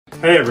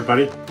Hey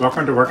everybody,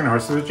 welcome to Working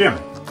Horses with Jim.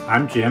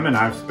 I'm Jim and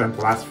I've spent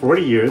the last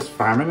 40 years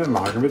farming and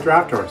logging with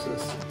draft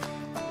horses.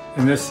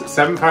 In this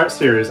 7-part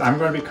series, I'm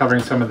going to be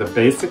covering some of the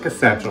basic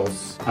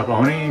essentials of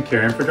owning and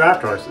caring for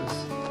draft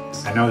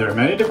horses. I know there are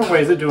many different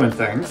ways of doing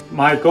things.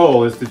 My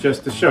goal is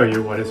just to show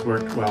you what has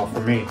worked well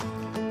for me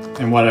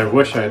and what I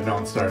wish I had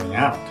known starting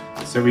out.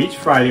 So each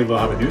Friday we'll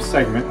have a new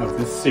segment of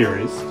this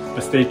series,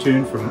 but stay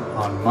tuned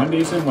on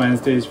Mondays and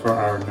Wednesdays for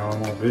our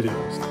normal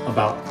videos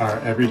about our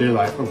everyday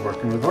life of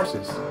working with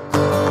horses.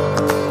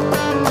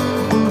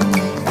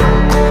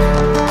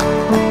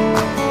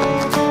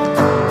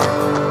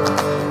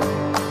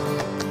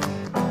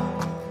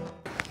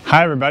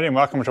 Hi everybody and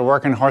welcome to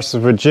Working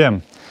Horses with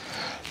Jim.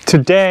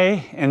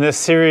 Today in this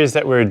series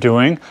that we're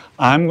doing,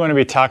 I'm going to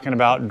be talking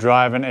about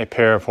driving a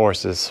pair of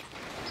horses.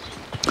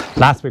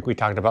 Last week we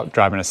talked about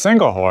driving a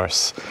single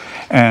horse,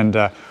 and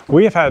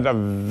we have had a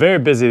very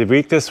busy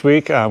week this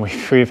week.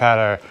 We've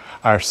had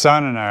our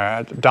son and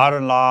our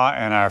daughter-in-law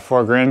and our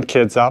 4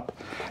 grandkids up,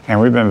 and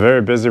we've been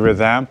very busy with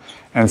them.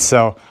 And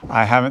so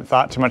I haven't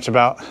thought too much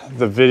about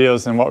the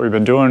videos and what we've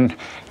been doing,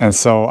 and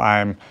so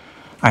I'm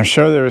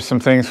sure there were some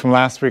things from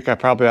last week I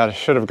probably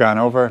should have gone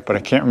over, but I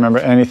can't remember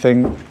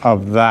anything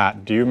of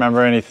that. Do you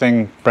remember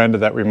anything, Brenda,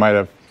 that we might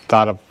have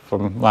thought of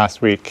from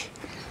last week?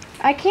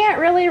 I can't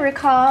really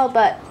recall,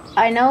 but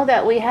I know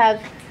that we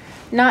have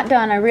not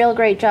done a real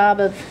great job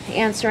of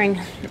answering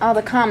all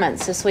the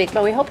comments this week,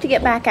 but we hope to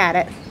get back at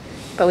it.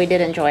 But we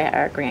did enjoy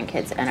our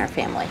grandkids and our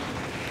family.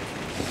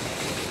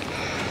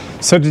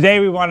 So today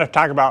we want to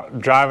talk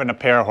about driving a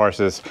pair of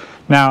horses.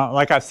 Now,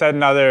 like I've said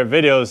in other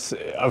videos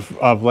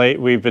of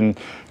late, we've been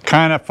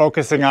kind of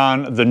focusing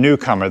on the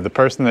newcomer, the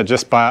person that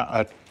just bought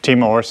a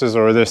team of horses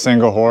or they're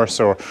single horse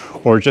or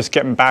just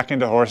getting back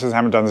into horses,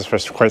 haven't done this for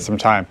quite some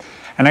time.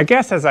 And I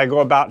guess as I go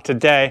about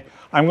today,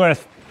 I'm going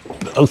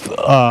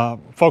to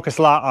focus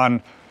a lot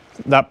on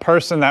that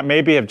person that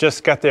maybe have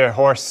just got their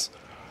horse,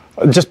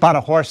 just bought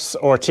a horse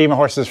or a team of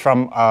horses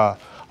from a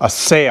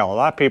sale. A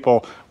lot of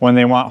people, when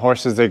they want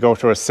horses, they go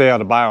to a sale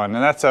to buy one,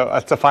 and that's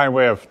a fine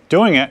way of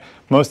doing it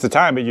most of the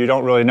time, but you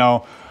don't really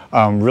know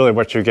really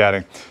what you're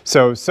getting.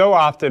 So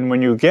often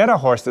when you get a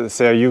horse at the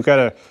sale, you've got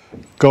to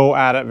go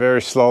at it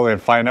very slowly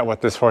and find out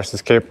what this horse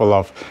is capable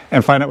of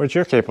and find out what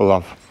you're capable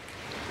of.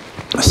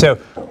 So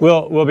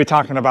we'll be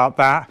talking about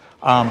that.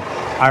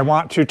 I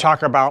want to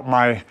talk about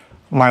my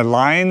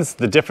lines,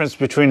 the difference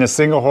between a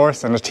single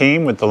horse and a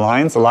team with the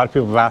lines. A lot of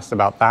people have asked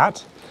about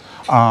that.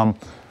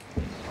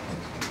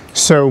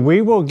 So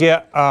we will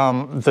get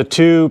the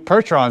 2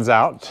 Percherons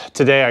out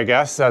today, I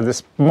guess.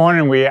 This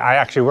morning I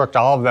actually worked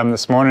all of them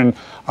this morning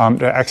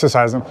to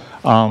exercise them.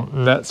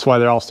 That's why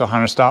they're all still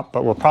harnessed up,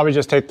 but we'll probably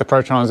just take the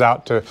Percherons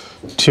out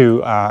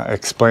to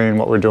explain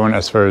what we're doing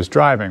as far as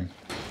driving.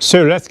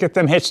 So let's get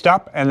them hitched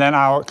up, and then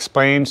I'll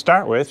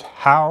start with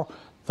how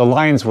the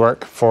lines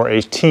work for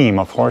a team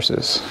of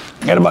horses.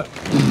 Get them up.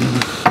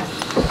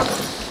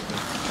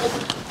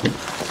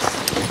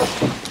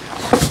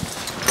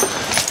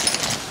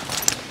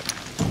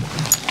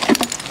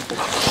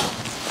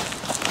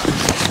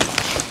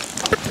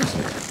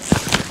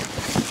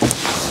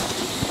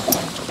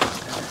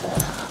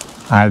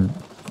 I'd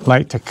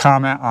like to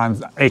comment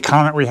on a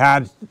comment we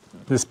had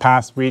this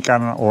past week,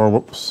 not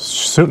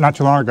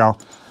too long ago.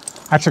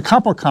 Actually, a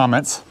couple of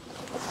comments.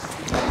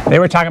 They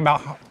were talking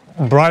about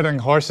bridling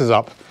horses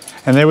up,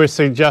 and they were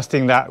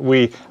suggesting that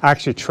we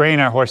actually train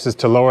our horses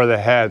to lower their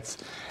heads.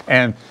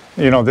 And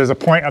you know, there's a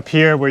point up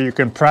here where you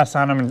can press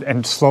on them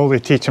and slowly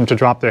teach them to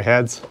drop their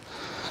heads.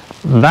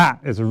 That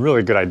is a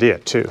really good idea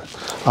too.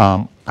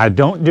 I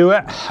don't do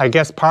it, I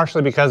guess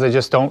partially because I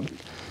just don't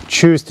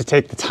choose to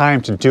take the time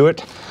to do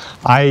it.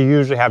 I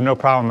usually have no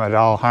problem at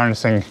all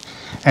harnessing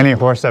any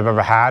horse I've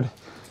ever had,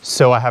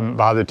 so I haven't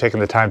bothered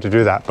taking the time to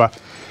do that. But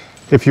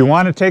if you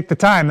want to take the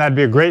time, that'd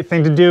be a great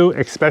thing to do,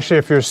 especially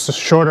if you're a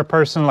shorter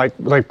person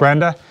like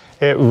Brenda.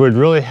 It would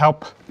really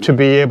help to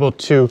be able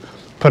to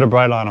put a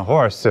bridle on a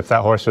horse if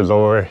that horse would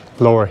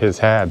lower his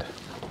head.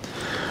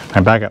 All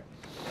right, back up.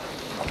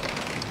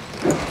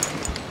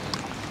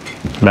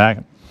 Back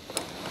up.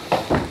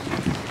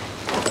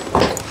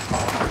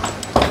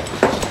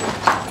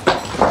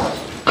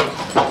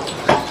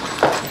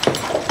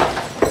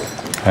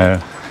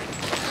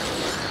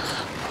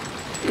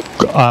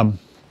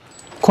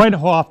 Quite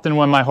often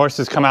when my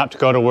horses come out to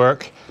go to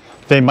work,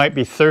 they might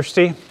be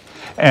thirsty,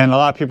 and a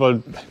lot of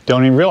people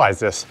don't even realize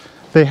this.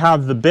 They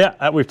have the bit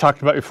that we've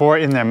talked about before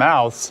in their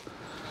mouths,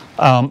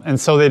 and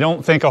so they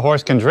don't think a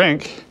horse can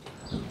drink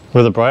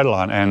with a bridle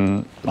on,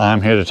 and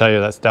I'm here to tell you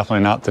that's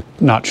definitely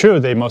not true.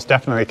 They most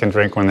definitely can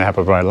drink when they have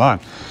a bridle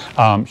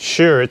on.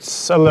 Sure,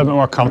 it's a little bit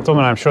more comfortable,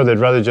 and I'm sure they'd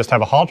rather just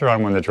have a halter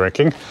on when they're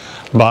drinking,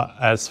 but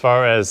as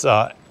far as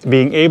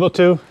being able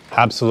to,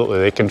 absolutely,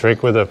 they can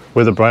drink with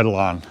a bridle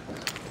on.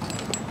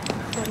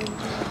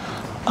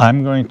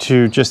 I'm going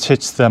to just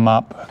hitch them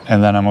up,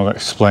 and then I'm going to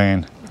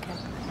explain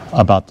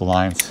about the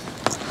lines.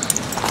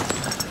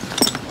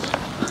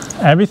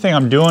 Everything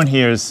I'm doing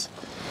here is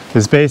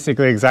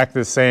basically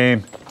exactly the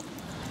same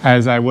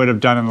as I would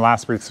have done in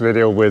last week's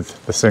video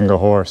with the single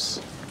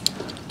horse.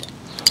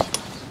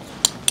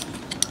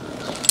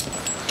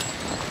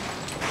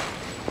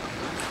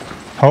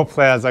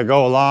 hopefully as I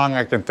go along,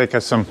 I can think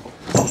of some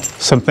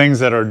things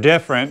that are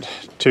different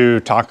to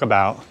talk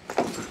about.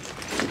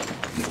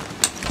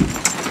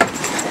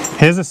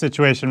 Here's a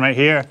situation right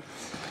here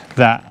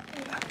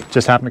that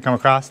just happened to come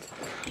across.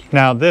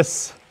 Now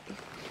this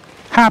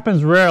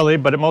happens rarely,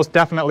 but it most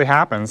definitely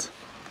happens.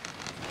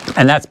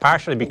 And that's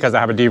partially because I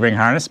have a D-ring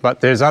harness,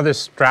 but there's other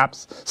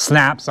straps,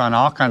 snaps on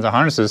all kinds of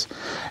harnesses.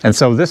 And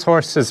so this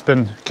horse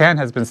Ken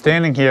has been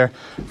standing here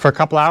for a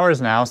couple hours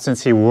now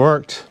since he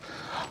worked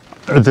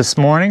this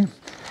morning.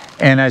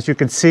 And as you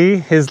can see,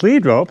 his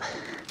lead rope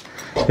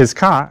is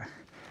caught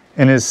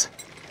in his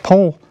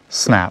pole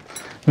snap.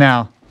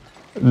 Now,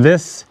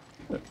 this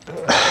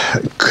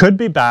could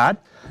be bad.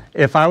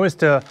 If I was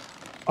to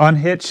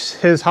unhitch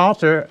his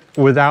halter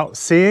without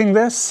seeing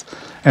this,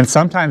 and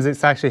sometimes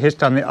it's actually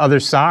hitched on the other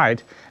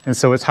side, and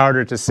so it's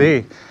harder to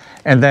see.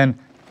 And then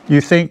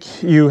you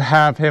think you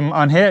have him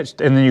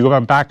unhitched, and then you go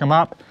and back him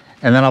up,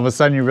 and then all of a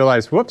sudden you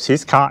realize, whoops,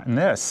 he's caught in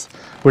this,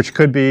 which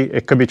could be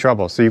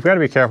trouble. So you've got to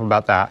be careful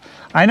about that.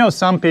 I know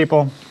some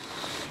people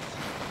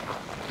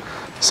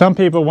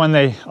when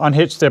they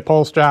unhitch their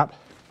pole strap,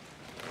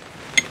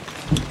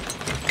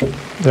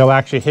 they'll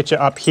actually hitch it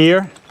up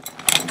here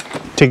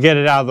to get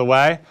it out of the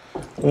way.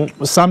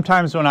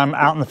 Sometimes when I'm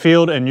out in the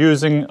field and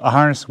using a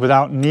harness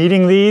without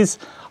needing these,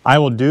 I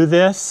will do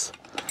this.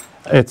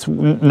 It's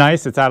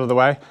nice, it's out of the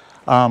way.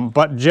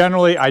 But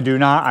generally I do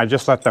not, I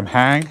just let them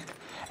hang.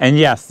 And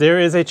yes,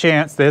 there is a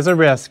chance, there's a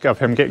risk of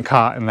him getting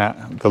caught in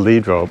the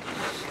lead rope.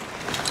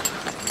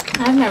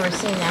 I've never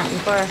seen that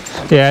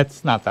before. Yeah,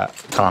 it's not that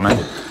common.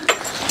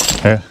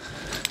 Here.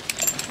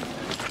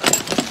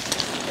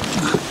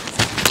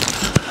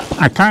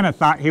 I kind of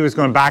thought he was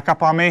going to back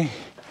up on me.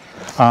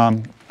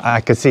 I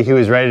could see he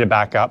was ready to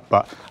back up,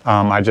 but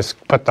I just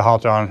put the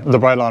halter on, the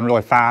bridle on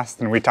really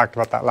fast, and we talked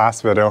about that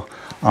last video.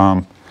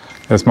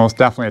 There's most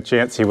definitely a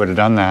chance he would have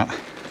done that.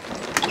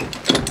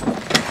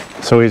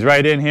 So he's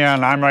right in here,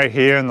 and I'm right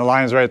here, and the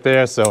line's right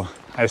there, so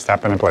I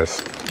step into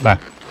place. Bye.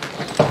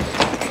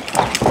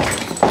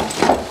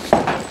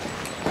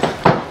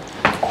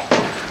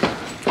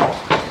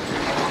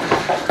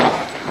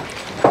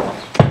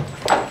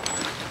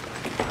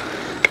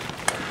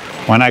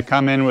 When I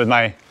come in with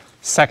my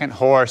second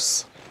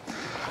horse,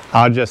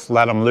 I'll just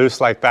let them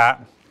loose like that.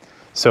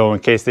 So in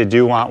case they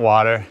do want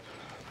water,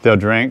 they'll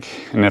drink.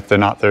 And if they're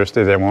not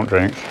thirsty, they won't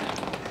drink.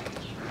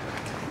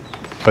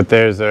 But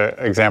there's an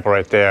example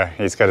right there.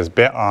 He's got his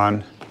bit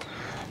on,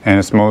 and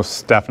it's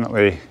most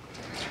definitely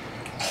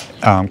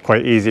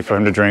quite easy for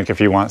him to drink if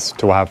he wants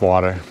to have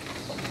water.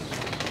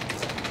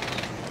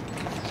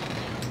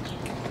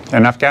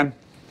 Enough, Ken?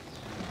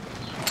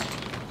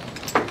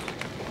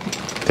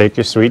 Take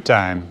your sweet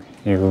time.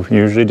 You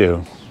usually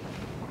do.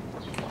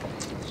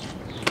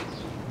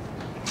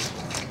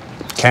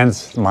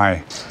 Ken's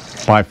by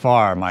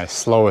far my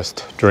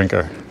slowest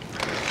drinker.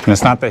 And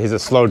it's not that he's a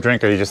slow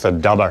drinker, he's just a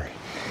dubber.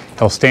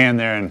 He'll stand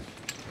there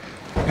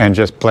and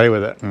just play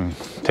with it and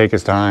take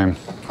his time.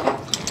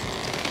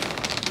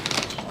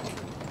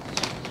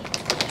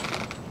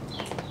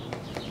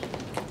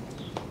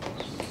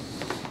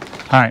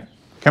 All right,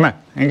 come on,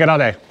 ain't good all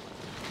day.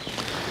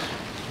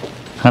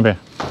 Up here.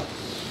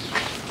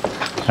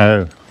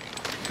 Oh.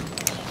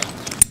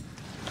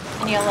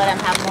 And you'll let him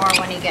have more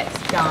when he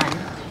gets done.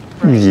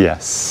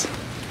 Yes.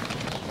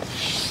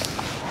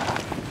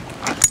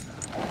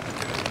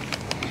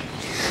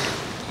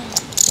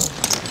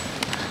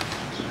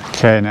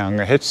 Okay, now I'm going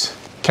to hitch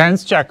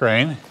Ken's check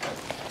rein,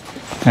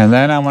 and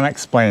then I'm going to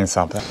explain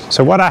something.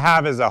 So what I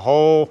have is a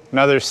whole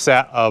another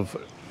set of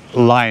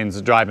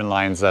lines, driving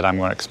lines that I'm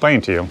going to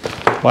explain to you.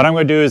 What I'm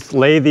going to do is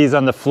lay these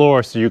on the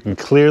floor so you can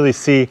clearly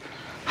see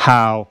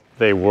how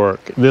they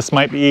work. This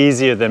might be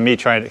easier than me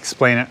trying to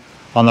explain it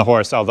on the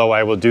horse, although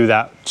I will do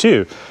that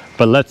too.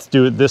 But let's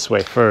do it this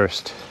way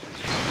first.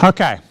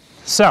 Okay,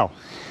 so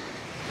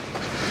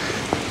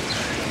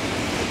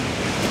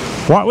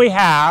what we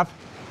have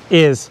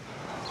is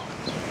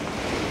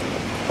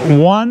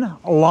one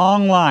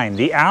long line.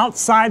 The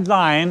outside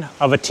line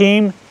of a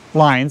team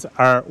lines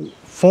are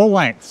full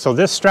length. So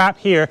this strap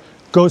here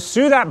goes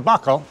through that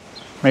buckle.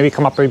 Maybe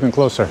come up even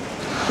closer.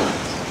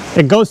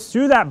 It goes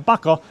through that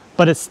buckle,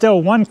 but it's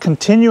still one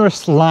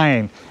continuous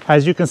line.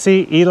 As you can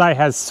see, Eli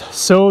has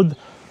sewed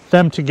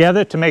them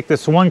together to make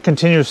this one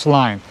continuous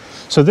line.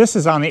 So this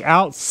is on the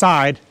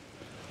outside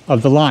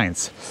of the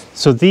lines.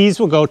 So these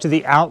will go to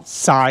the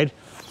outside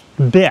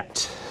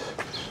bit.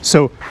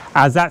 So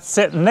as that's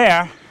sitting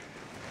there,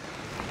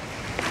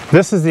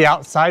 this is the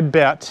outside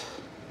bit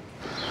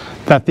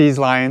that these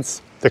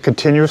lines, the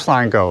continuous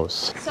line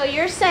goes. So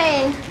you're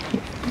saying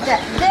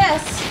that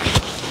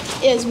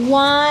this is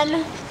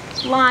one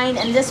line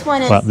and this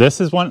one is... Well,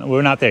 this is one,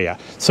 we're not there yet.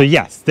 So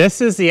yes,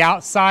 this is the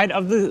outside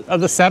of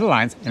the set of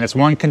lines, and it's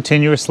one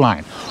continuous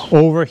line.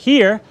 Over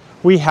here,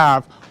 we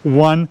have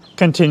one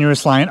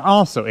continuous line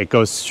also. It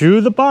goes through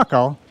the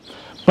buckle,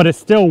 but it's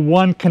still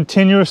one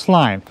continuous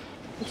line.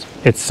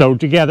 It's sewed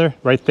together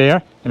right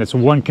there, and it's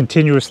one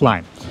continuous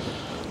line.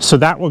 So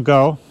that will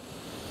go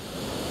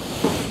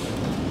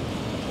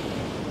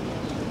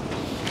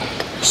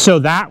So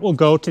that will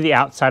go to the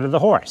outside of the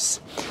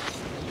horse.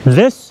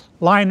 This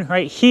line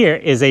right here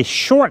is a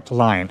short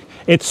line.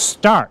 It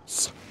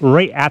starts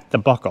right at the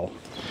buckle.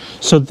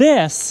 So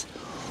this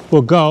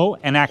will go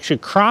and actually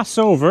cross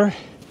over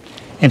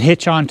and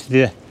hitch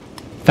onto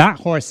that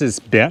horse's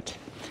bit,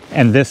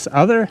 and this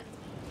other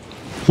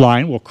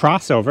line will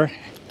cross over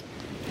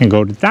and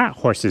go to that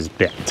horse's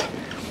bit.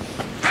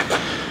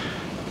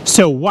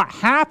 So what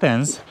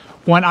happens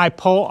when I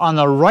pull on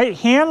the right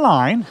hand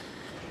line,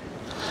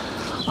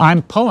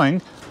 I'm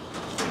pulling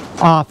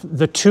off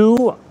the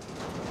two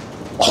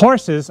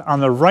horses on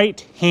the right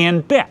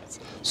hand bit.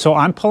 So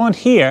I'm pulling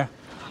here,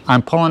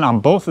 I'm pulling on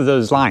both of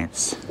those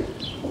lines.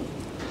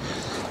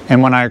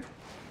 And when I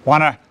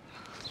want to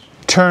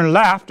turn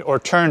left or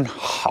turn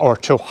or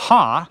to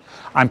ha,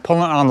 I'm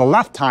pulling on the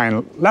left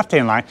hand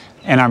line,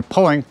 and I'm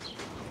pulling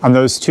on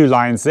those two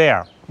lines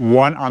there.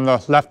 One on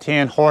the left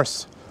hand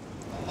horse's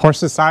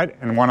side,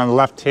 and one on the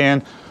left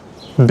hand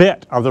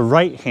bit of the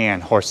right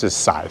hand horse's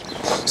side.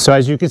 So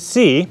as you can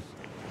see,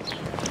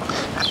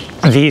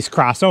 these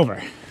cross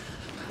over.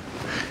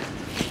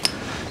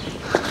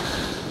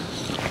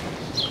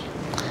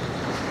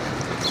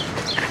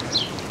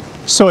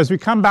 So as we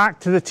come back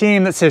to the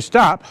team that's hitched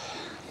up,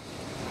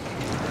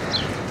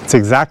 it's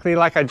exactly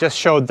like I just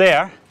showed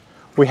there.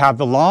 We have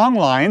the long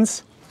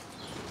lines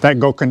that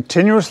go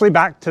continuously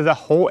back to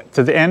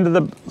the end of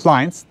the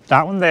lines,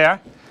 that one there,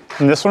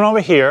 and this one over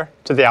here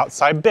to the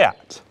outside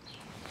bit.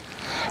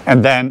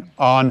 And then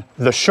on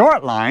the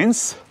short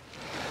lines,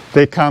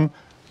 they come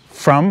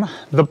from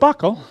the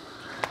buckle,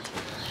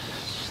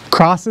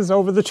 crosses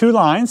over the two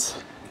lines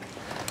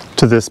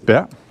to this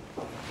bit,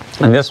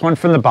 and this one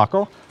from the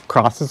buckle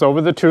crosses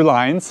over the two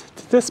lines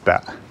to this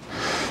bit.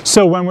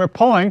 So when we're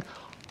pulling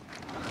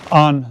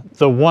on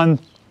the one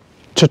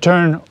to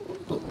turn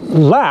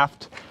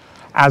left,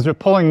 as we're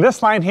pulling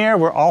this line here,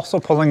 we're also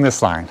pulling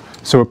this line.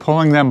 So we're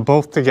pulling them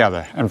both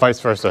together, and vice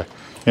versa.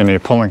 You know, you're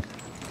pulling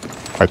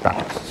like that.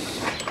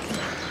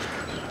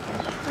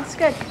 That's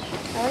good.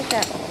 I like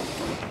that.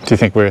 Do you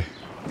think we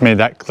made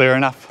that clear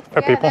enough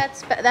for people?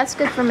 That's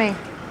good for me.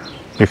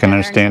 You can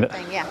understand it?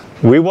 Yeah.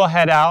 We will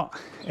head out.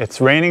 It's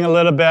raining a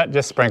little bit,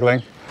 just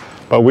sprinkling.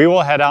 But we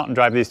will head out and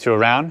drive these two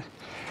around.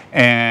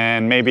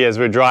 And maybe as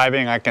we're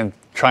driving, I can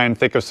try and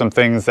think of some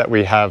things that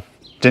we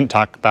didn't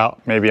talk about.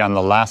 Maybe on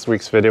the last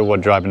week's video, we're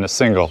driving a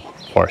single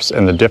horse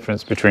and the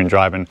difference between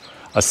driving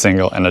a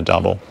single and a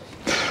double.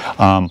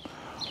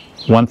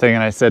 One thing,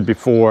 and I said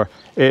before,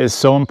 it is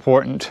so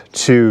important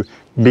to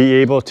be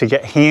able to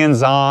get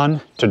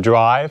hands-on to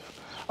drive.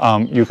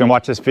 You can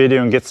watch this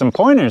video and get some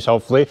pointers,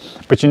 hopefully,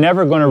 but you're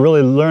never going to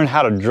really learn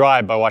how to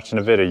drive by watching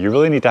a video. You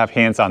really need to have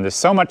hands-on. There's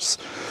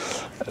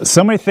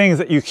so many things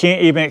that you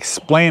can't even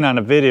explain on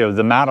a video,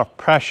 the amount of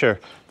pressure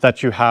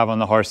that you have on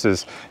the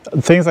horses,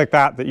 things like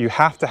that, that you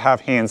have to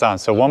have hands-on.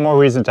 So one more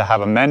reason to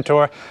have a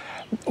mentor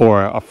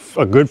or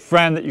a good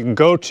friend that you can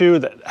go to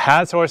that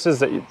has horses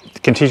that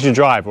can teach you to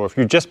drive. Or if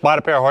you just bought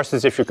a pair of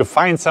horses, if you could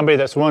find somebody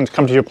that's willing to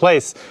come to your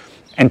place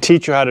and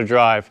teach you how to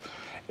drive,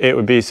 it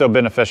would be so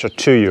beneficial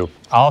to you.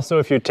 Also,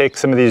 if you take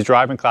some of these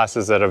driving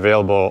classes that are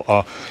available,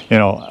 you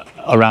know,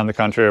 around the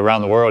country,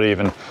 around the world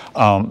even,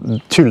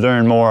 to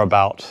learn more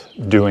about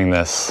doing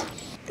this.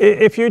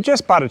 If you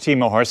just bought a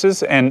team of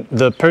horses and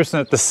the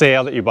person at the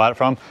sale that you bought it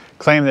from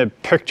claimed they're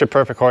picture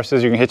perfect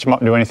horses, you can hitch them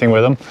up and do anything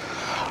with them,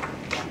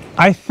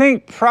 I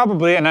think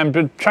probably, and I've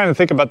been trying to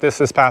think about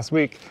this past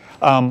week,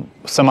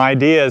 some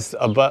ideas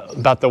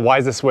about the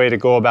wisest way to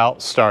go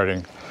about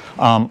starting.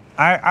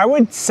 I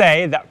would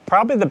say that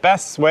probably the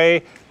best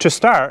way to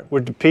start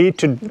would be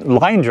to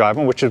line drive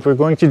them, which is what we're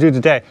going to do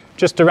today,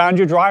 just around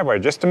your driveway,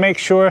 just to make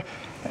sure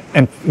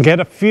and get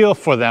a feel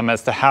for them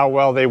as to how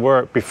well they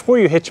work before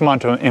you hitch them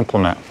onto an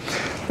implement.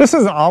 This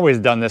isn't always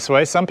done this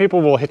way. Some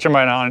people will hitch them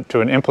right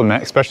onto an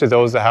implement, especially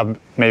those that have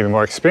maybe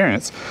more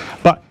experience.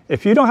 But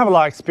if you don't have a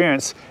lot of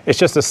experience, it's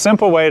just a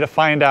simple way to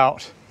find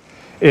out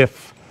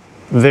if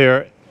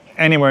they're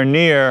anywhere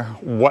near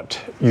what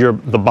the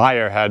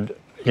buyer had,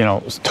 you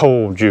know,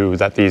 told you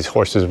that these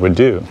horses would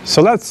do.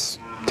 So let's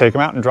take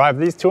them out and drive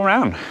these two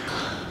around.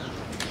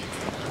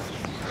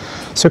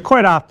 So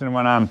quite often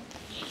when I'm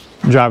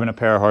driving a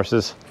pair of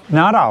horses,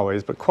 not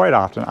always, but quite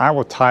often, I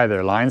will tie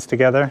their lines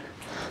together.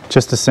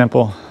 Just a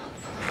simple,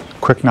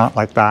 quick knot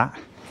like that.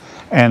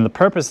 And the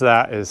purpose of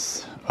that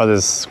is,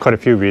 there's quite a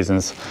few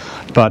reasons,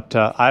 but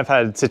I've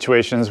had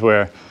situations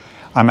where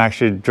I'm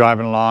actually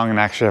driving along and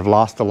actually have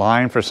lost the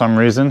line for some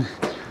reason.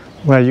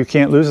 Well, you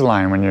can't lose a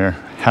line when you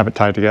have it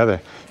tied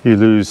together. You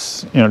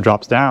lose, you know, it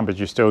drops down, but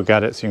you still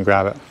got it, so you can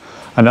grab it.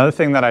 Another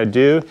thing that I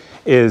do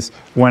is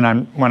when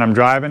I'm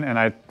driving,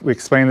 and we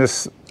explained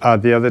this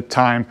the other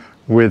time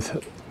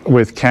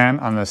with Ken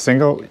on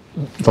the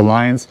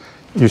lines,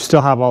 you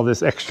still have all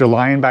this extra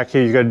line back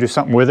here. You got to do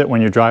something with it when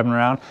you're driving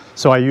around.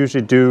 So I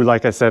usually do,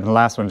 like I said in the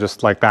last one,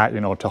 just like that,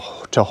 you know,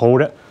 to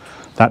hold it,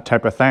 that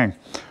type of thing.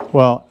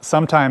 Well,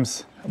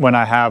 sometimes when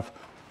I have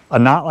a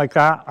knot like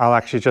that, I'll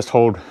actually just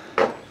hold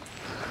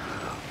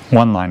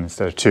one line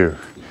instead of two,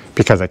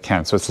 because I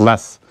can. So it's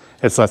less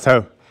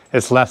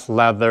it's less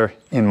leather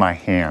in my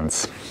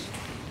hands.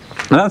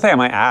 Another thing I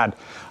might add,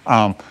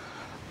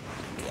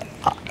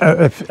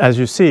 as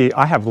you see,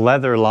 I have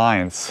leather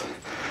lines.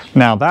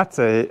 Now that's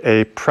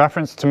a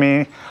preference to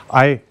me.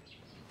 I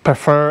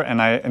prefer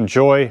and I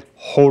enjoy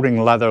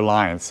holding leather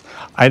lines.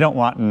 I don't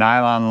want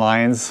nylon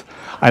lines.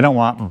 I don't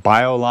want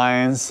bio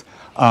lines.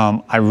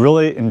 I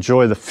really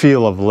enjoy the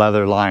feel of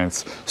leather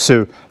lines.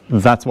 So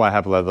that's why I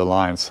have leather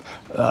lines.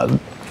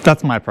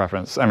 That's my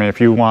preference. I mean,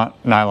 if you want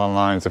nylon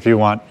lines, if you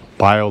want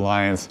bio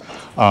lines,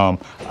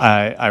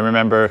 I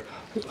remember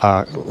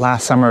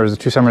last summer, it was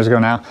 2 summers ago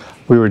now,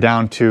 we were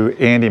down to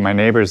Andy, my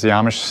neighbor, the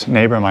Amish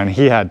neighbor of mine.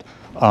 He had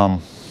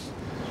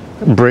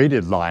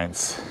braided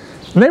lines.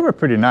 And they were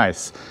pretty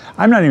nice.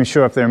 I'm not even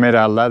sure if they're made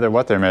out of leather,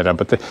 what they're made of,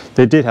 but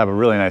they did have a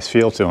really nice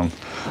feel to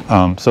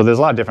them. So there's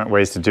a lot of different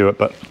ways to do it,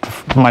 but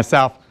for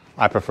myself,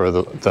 I prefer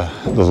the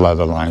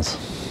leather lines.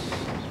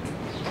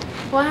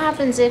 What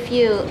happens if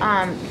you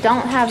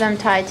don't have them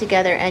tied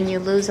together and you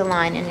lose a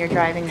line and you're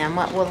driving them?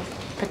 What will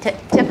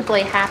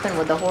typically happen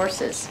with the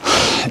horses?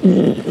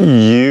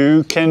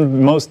 You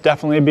can most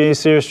definitely be in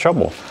serious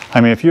trouble.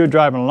 I mean, if you're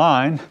driving a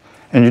line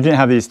and you didn't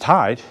have these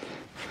tied,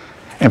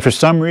 and for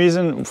some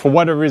reason, for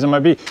whatever reason it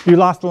might be, you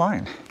lost the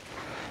line.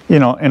 You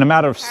know, in a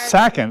matter of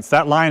seconds,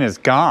 that line is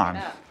gone.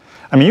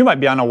 I mean, you might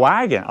be on a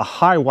wagon, a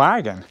high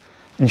wagon,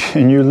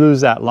 and you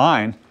lose that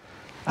line.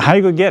 How do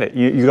you go get it?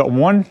 You got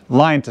one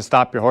line to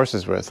stop your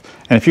horses with.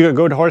 And if you got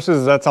good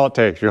horses, that's all it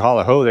takes. You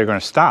holler ho, they're going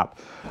to stop.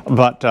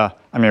 But, I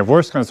mean, if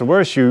worse comes to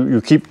worse,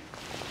 you keep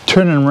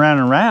turning them around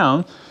and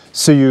around,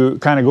 so you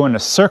kind of go in a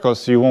circle,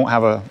 so you won't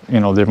have a, you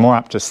know, they're more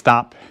apt to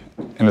stop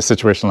in a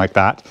situation like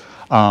that.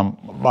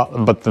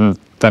 But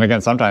then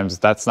again, sometimes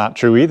that's not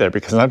true either,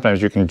 because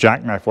sometimes you can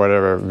jackknife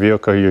whatever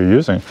vehicle you're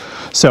using.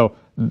 So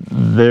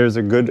there's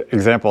a good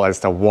example as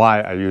to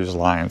why I use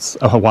lines,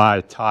 why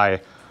I tie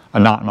a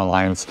knot in my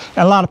lines.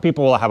 And a lot of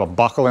people will have a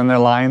buckle in their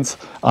lines,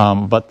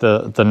 but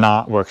the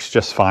knot works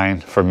just fine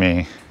for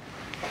me.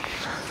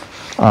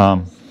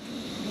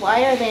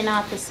 Why are they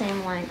not the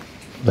same length?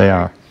 They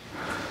are.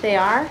 They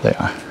are? They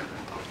are.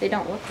 They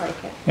don't look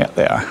like it. Yeah,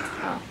 they are.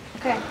 Oh,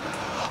 okay.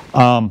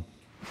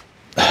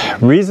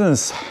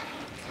 Reasons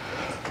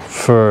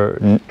for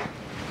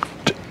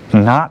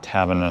not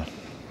having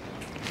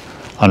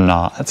a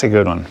knot, that's a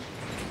good one.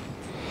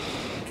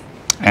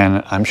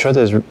 And I'm sure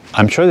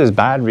there's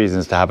bad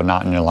reasons to have a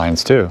knot in your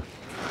lines too.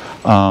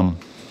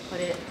 Put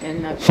it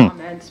in the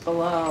comments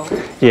below.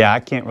 Yeah, I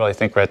can't really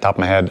think right off the top of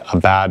my head a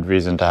bad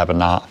reason to have a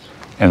knot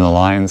in the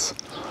lines,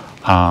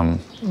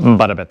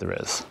 but I bet there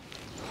is.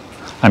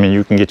 I mean,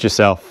 you can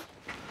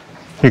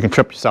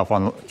trip yourself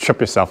on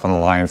the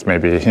lines.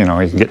 Maybe, you know,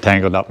 you can get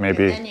tangled up.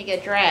 Maybe. And then you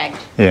get dragged.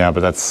 Yeah, but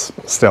that's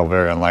still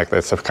very unlikely.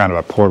 It's kind of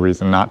a poor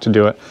reason not to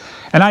do it.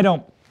 And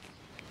I'm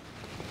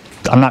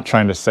not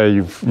trying to say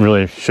you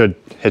really should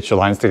hitch your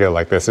lines together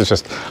like this. It's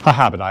just a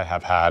habit I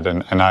have had,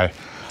 and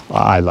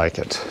I like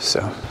it.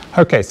 So,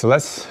 okay, so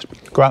let's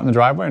go out in the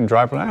driveway and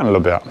drive around a little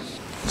bit.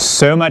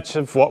 So much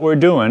of what we're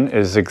doing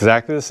is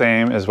exactly the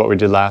same as what we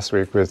did last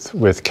week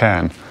with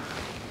Ken.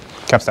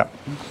 Cap step.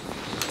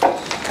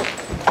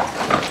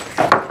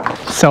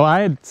 So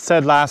I had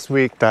said last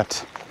week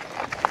that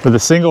with a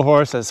single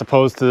horse as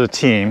opposed to the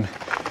team,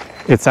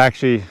 it's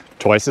actually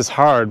twice as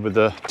hard with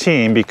the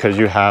team because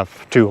you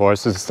have 2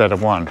 horses instead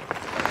of 1.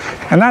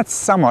 And that's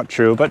somewhat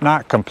true, but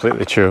not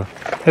completely true.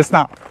 It's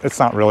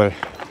not really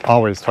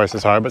always twice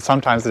as hard, but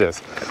sometimes it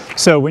is.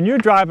 So when you're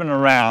driving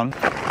around,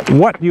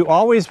 what you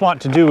always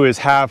want to do is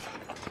have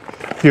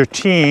your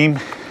team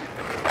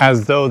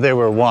as though they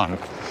were 1.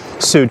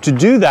 So to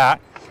do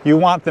that, you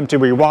want them to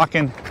be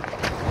walking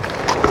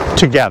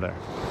together.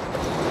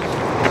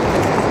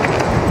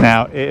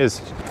 Now, it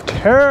is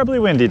terribly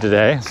windy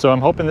today, so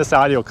I'm hoping this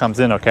audio comes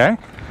in okay.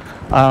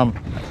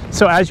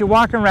 So as you're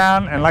walking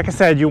around, and like I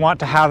said, you want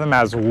to have them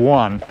as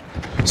 1.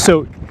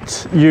 So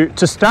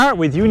to start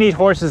with, you need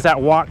horses that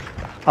walk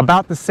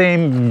about the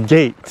same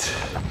gait.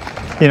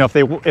 You know,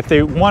 if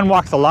one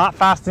walks a lot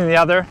faster than the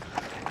other,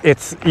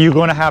 you're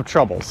going to have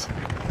troubles.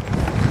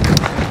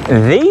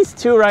 These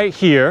 2 right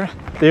here,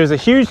 there's a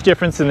huge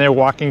difference in their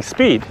walking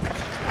speed.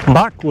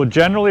 Buck will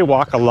generally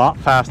walk a lot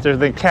faster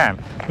than Ken.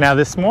 Now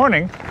this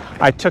morning,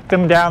 I took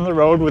them down the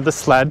road with the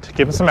sled to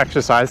give them some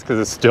exercise because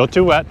it's still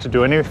too wet to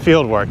do any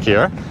field work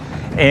here.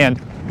 And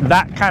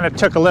that kind of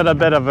took a little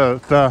bit of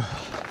the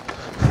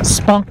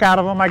spunk out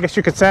of them, I guess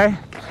you could say.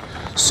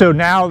 So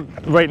now,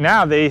 right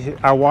now, they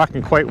are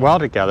walking quite well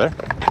together.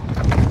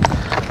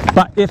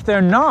 But if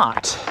they're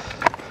not,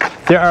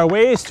 there are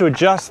ways to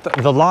adjust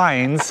the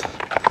lines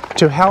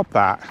to help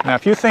that. Now,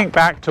 if you think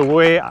back to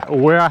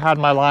where I had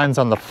my lines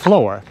on the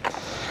floor,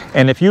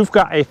 and if you've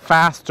got a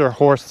faster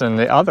horse than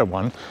the other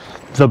one,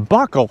 the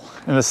buckle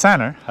in the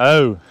center,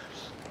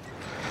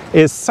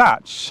 is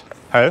such,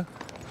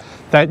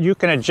 that you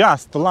can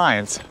adjust the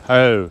lines,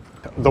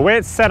 The way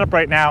it's set up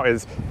right now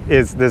is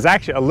there's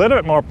actually a little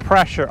bit more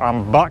pressure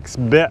on Buck's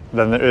bit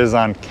than there is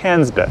on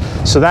Ken's bit.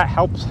 So that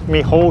helps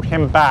me hold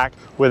him back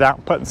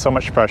without putting so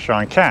much pressure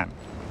on Ken.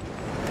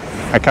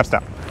 I cut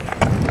step.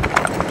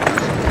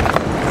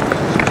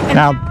 And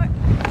Now,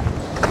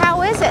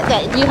 how is it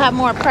that you have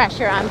more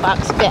pressure on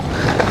Buck's bit?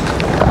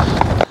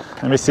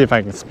 let me see if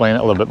I can explain it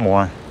a little bit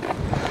more.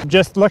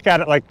 Just look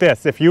at it like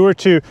this. If you were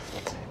to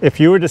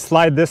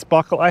slide this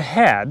buckle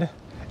ahead,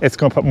 it's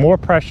going to put more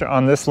pressure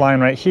on this line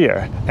right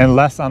here and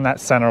less on that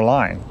center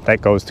line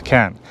that goes to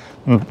Ken.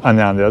 And then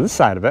on the other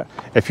side of it,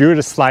 if you were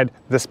to slide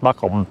this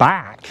buckle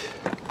back,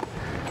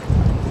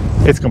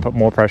 it's going to put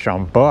more pressure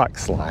on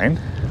Buck's line,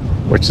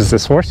 which is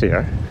this horse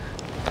here,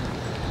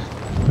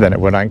 than it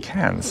would on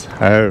Ken's.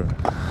 Oh.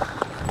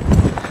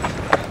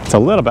 It's a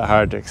little bit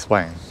hard to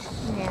explain.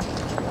 Yeah.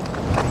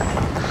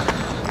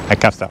 I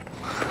cuffed up.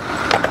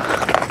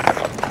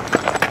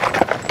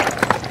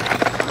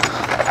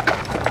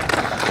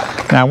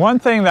 Now, one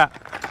thing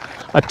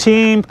that a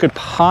team could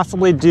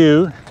possibly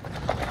do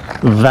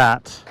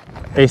that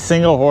a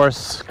single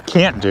horse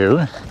can't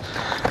do,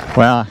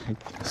 well,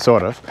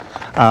 sort of,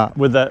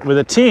 with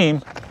a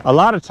team, a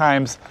lot of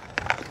times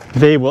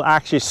they will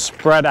actually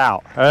spread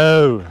out.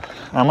 Oh,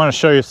 I'm going to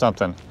show you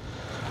something.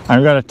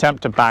 I'm going to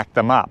attempt to back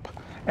them up.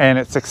 And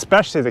it's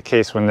especially the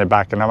case when they're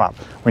backing them up.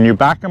 When you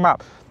back them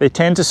up, they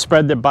tend to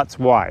spread their butts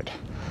wide.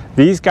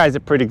 These guys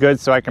are pretty good,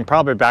 so I can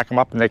probably back them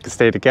up and they can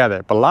stay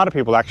together. But a lot of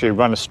people actually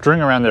run a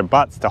string around their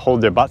butts to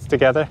hold their butts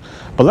together.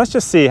 But let's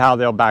just see how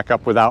they'll back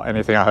up without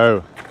anything.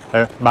 Oh,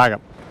 back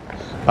up,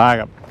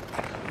 back up,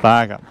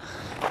 back up,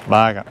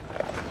 back up,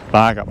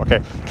 back up.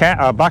 Okay,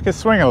 Buck is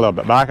swinging a little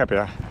bit. Back up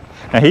here.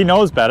 And he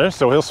knows better,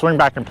 so he'll swing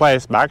back in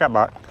place. Back up,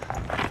 Buck.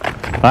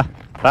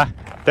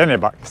 Stand there,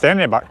 Buck. Stand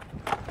there, Buck.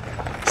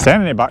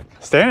 Stand there, Buck.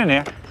 Stand in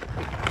there.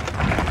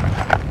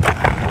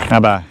 Now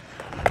back.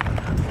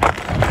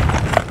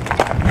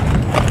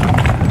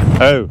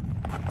 Oh,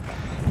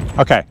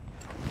 okay,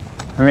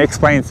 let me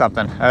explain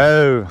something.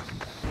 Oh,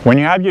 when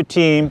you have your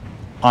team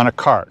on a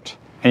cart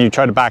and you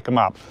try to back them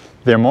up,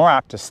 they're more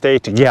apt to stay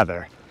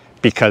together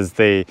because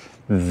they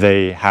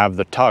have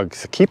the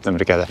tugs to keep them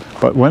together.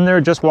 But when they're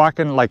just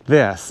walking like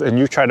this and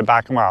you try to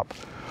back them up,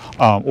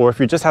 or if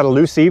you just had a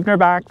loose evener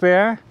back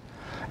there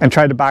and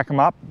tried to back them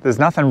up, there's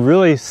nothing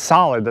really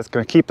solid that's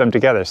going to keep them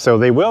together. So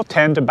they will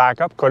tend to back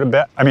up quite a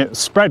bit,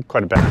 spread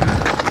quite a bit.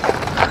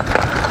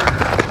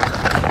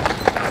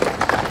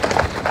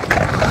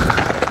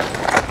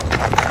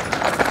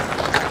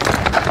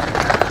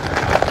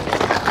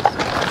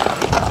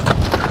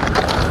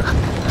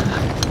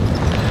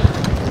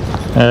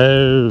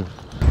 Oh.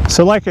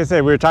 So like I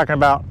said, we were talking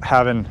about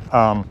having,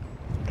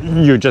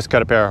 you just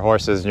got a pair of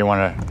horses and you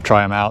want to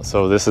try them out.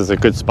 So this is a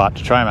good spot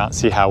to try them out,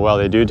 see how well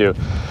they do.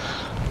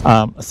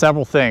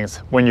 Several things.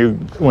 When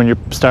you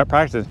start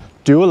practicing,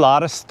 do a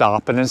lot of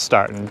stopping and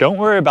starting. Don't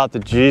worry about the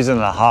G's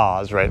and the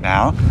ha's right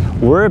now.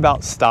 Worry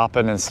about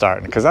stopping and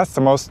starting, because that's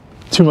the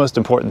two most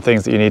important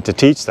things that you need to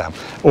teach them,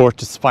 or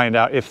to find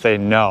out if they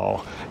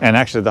know. And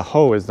actually the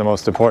hoe is the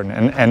most important,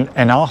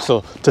 and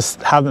also to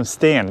have them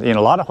stand. You know,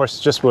 a lot of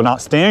horses just will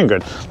not stand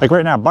good. Like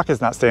right now, Buck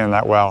is not standing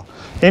that well.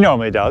 He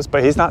normally does,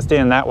 but he's not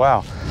standing that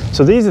well.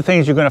 So these are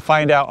things you're going to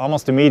find out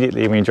almost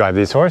immediately when you drive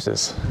these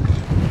horses.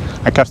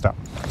 I cuffed up.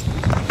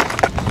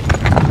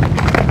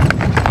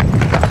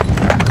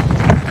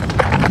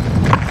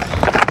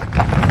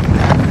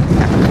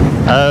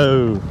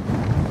 Oh.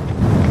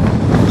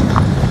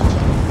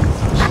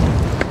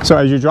 So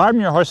as you're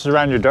driving your horses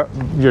around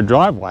your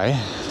driveway,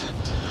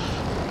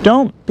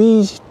 don't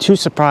be too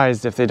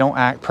surprised if they don't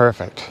act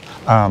perfect.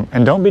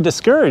 And don't be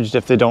discouraged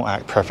if they don't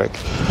act perfect.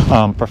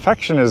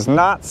 Perfection is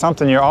not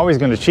something you're always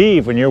going to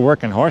achieve when you're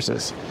working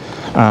horses.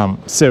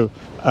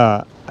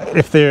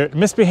 If they're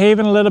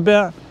misbehaving a little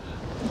bit,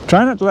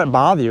 try not to let it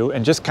bother you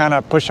and just kind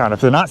of push on.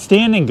 If they're not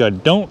standing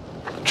good, don't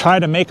try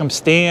to make them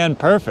stand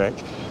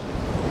perfect.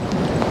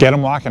 Get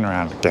them walking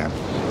around again.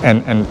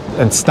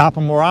 And stop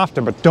them more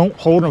often, but don't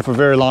hold them for a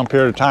very long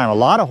period of time. A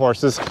lot of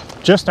horses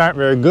just aren't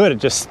very good at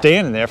just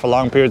standing there for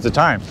long periods of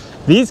time.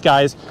 These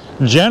guys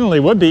generally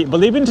would be,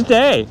 but even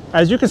today,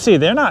 as you can see,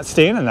 they're not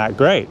standing that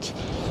great.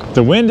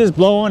 The wind is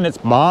blowing, it's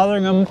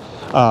bothering them.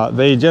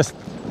 They just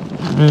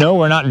know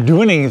we're not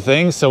doing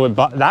anything, so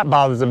that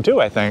bothers them too,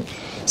 I think.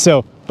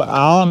 So, but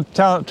all I'm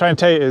trying to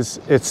tell you is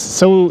it's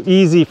so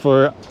easy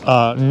for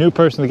a new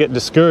person to get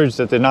discouraged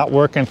that they're not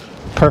working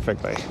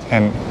perfectly,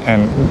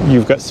 and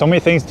you've got so many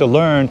things to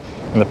learn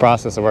in the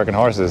process of working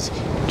horses.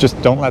 Just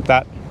don't let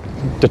that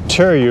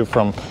deter you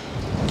from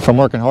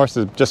working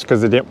horses just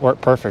because they didn't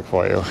work perfect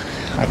for you.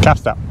 I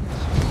cuffed up.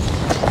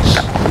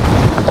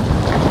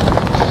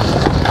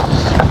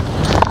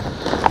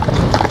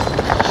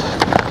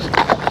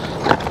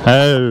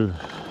 Oh.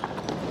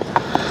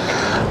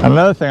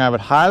 Another thing I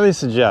would highly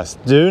suggest,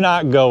 do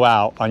not go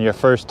out on your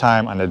first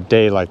time on a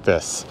day like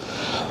this.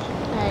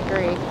 I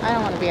agree. I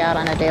don't want to be out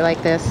on a day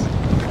like this.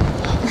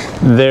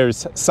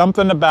 There's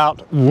something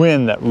about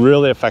wind that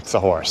really affects a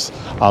horse.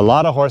 A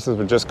lot of horses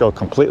would just go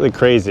completely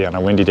crazy on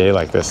a windy day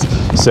like this.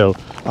 So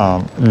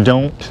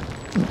don't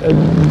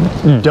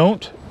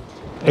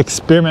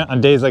experiment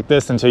on days like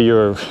this until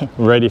you're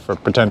ready for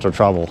potential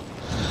trouble.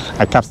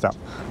 I cuffed up.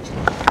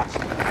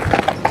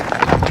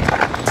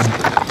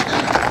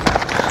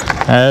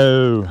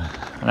 Oh,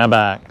 now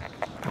back.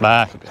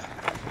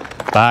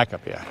 back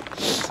up here,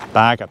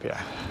 back up here,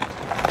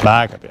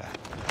 back up here,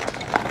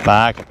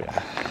 back up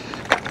here,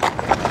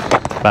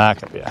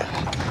 back up here,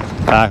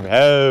 back up here.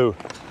 Oh!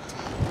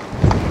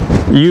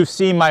 You've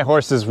seen my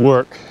horses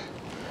work.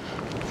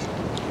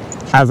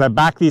 As I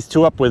back these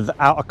two up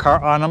without a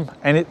cart on them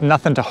and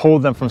nothing to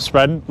hold them from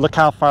spreading, look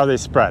how far they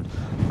spread.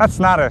 That's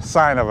not a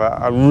sign of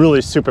a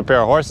really super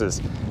pair of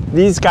horses.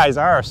 These guys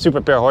are a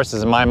super pair of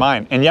horses in my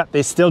mind, and yet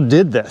they still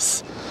did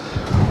this.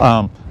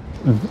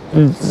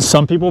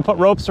 Some people put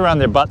ropes around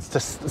their butts to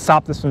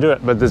stop this from doing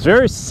it, but there's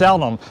very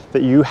seldom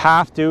that you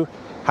have to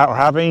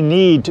have a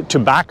need to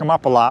back them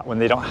up a lot when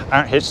they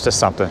aren't hitched to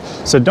something.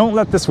 So don't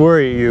let this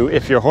worry you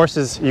if your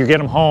horses, you get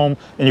them home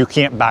and you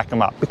can't back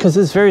them up, because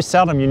it's very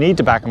seldom you need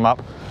to back them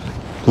up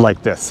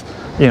like this.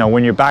 You know,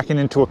 when you're backing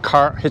into a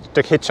cart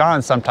to hitch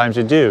on, sometimes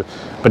you do,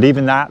 but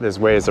even that, there's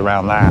ways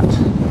around that.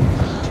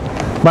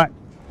 But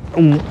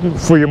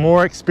for your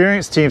more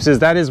experienced teams,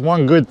 that is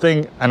one good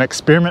thing, an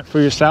experiment for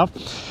yourself.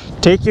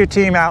 Take your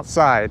team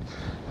outside,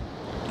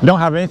 don't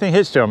have anything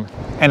hitched to them,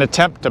 and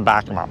attempt to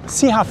back them up.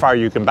 See how far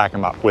you can back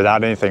them up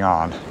without anything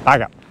on.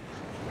 Back up,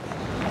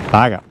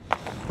 back up,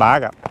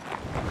 back up,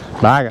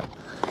 back up,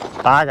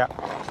 back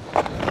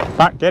up.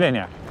 Buck, get in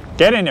here.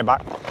 Get in here,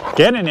 Buck.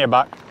 Get in here,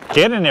 Buck.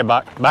 Get in here,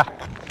 Buck. Buck.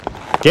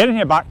 Get in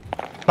here, Buck.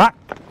 Buck.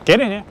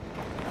 Get in here.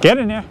 Get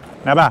in here.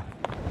 Now, Buck.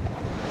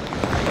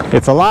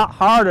 It's a lot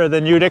harder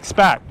than you'd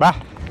expect. Buck.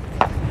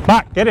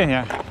 Buck, get in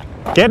here.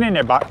 Get in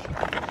here, Buck.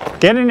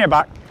 Get in here,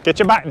 Buck. Get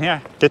your butt in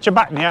here. Get your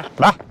butt in here.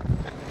 Buck.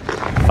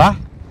 Buck.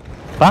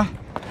 Buck.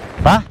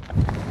 Buck.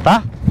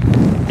 Buck.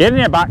 Get in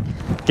here, Buck.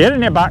 Get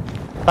in here, Buck.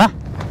 Buck.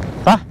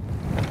 Buck.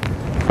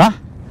 Buck.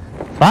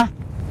 Buck.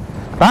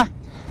 Buck.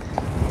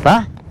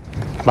 Buck.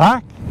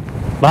 Buck.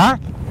 Buck.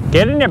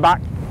 Get in here,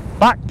 Buck.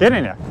 Buck, get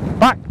in here.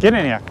 Buck, get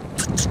in here.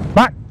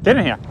 Buck, get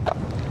in here.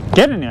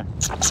 Get in here.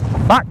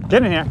 Buck,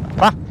 get in here.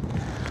 Buck.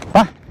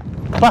 Buck.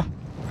 Buck.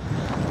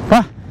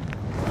 Buck.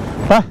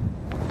 Buck.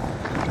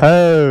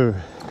 Oh.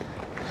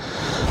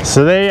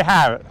 So there you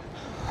have it.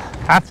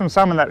 That's from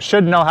someone that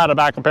should know how to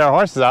back a pair of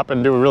horses up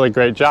and do a really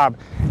great job,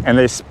 and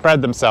they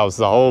spread themselves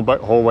the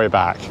whole way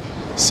back.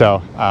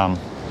 So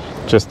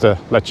just to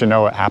let you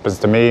know what happens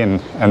to me and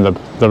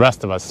the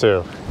rest of us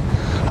too.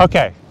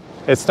 Okay,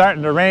 it's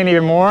starting to rain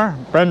even more.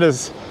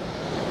 Brenda's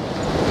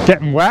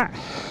getting wet,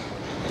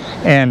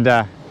 and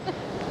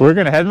we're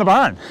gonna head in the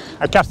barn.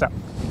 I kept up.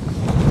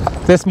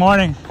 This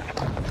morning,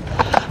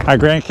 our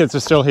grandkids are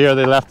still here.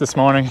 They left this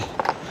morning,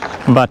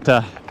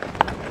 but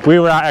we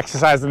were out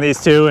exercising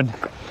these two,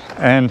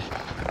 and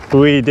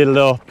we did a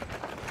little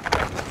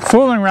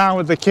fooling around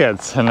with the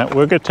kids, and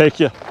we're gonna take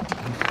you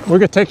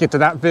to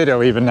that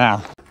video even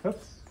now.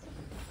 Oops.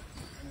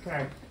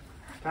 Okay,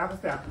 half a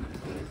step.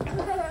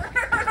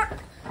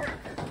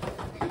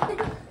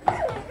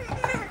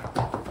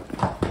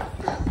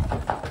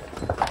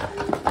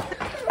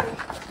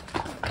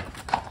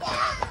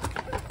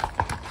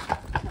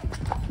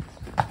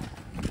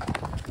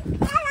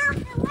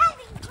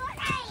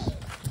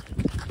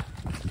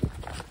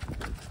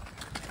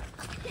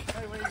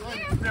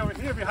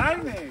 Here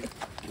behind me.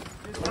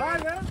 You saw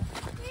ya?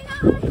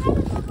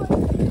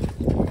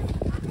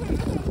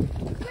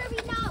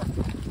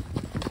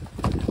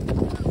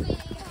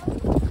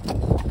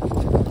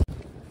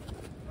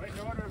 Wait,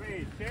 no order of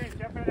each. Okay,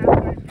 jump in that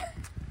way.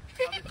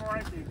 Come before I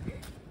see.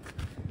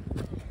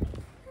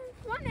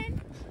 One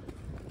in.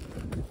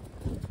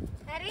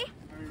 Ready?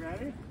 Are you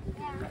ready?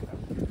 Yeah.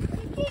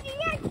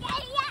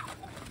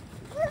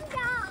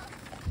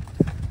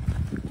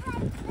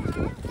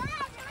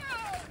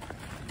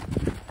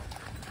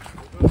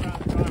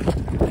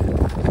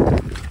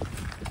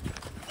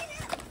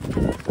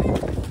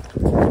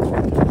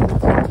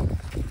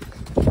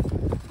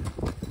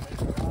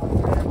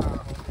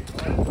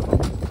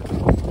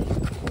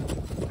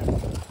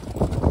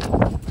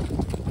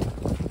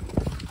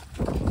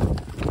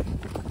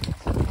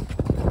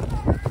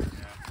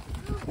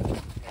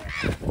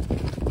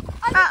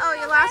 Uh-oh,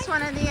 you lost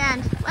one at the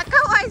end. Let go,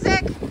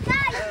 Isaac.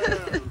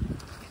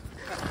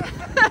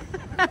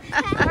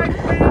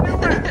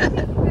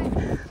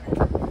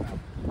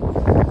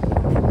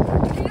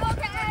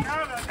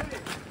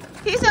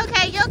 He's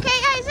okay. You okay,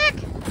 Isaac?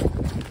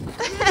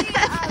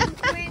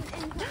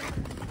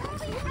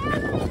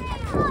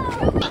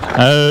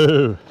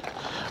 Oh,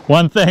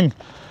 one thing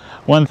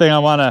I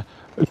want to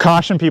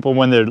caution people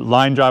when they're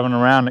line driving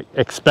around,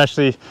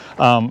 especially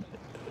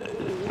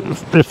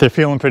if they're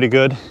feeling pretty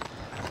good.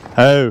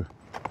 Oh,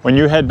 when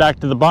you head back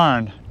to the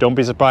barn, don't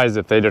be surprised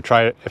if they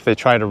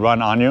try to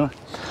run on you.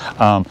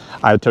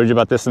 I told you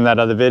about this in that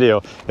other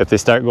video. If they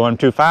start going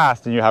too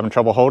fast and you're having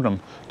trouble holding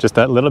them, just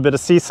that little bit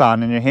of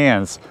seesawing in your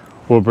hands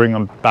will bring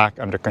them back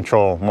under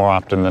control more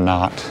often than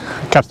not.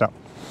 Catch up.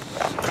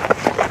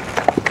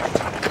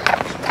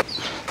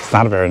 It's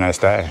not a very nice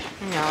day.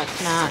 No,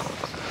 it's not.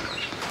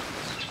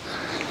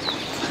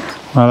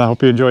 Well, I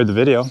hope you enjoyed the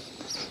video.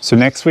 So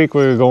next week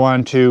we're going to go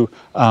on to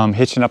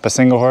hitching up a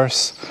single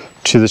horse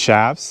to the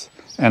shafts,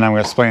 and I'm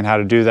going to explain how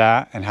to do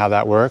that and how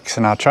that works.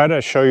 And I'll try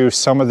to show you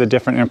some of the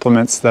different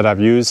implements that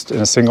I've used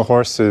in a single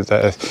horse, so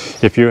that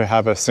if you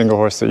have a single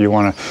horse that you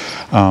want to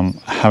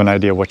have an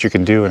idea of what you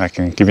can do, and I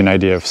can give you an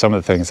idea of some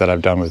of the things that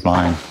I've done with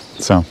mine.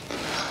 So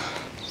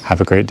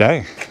have a great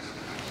day.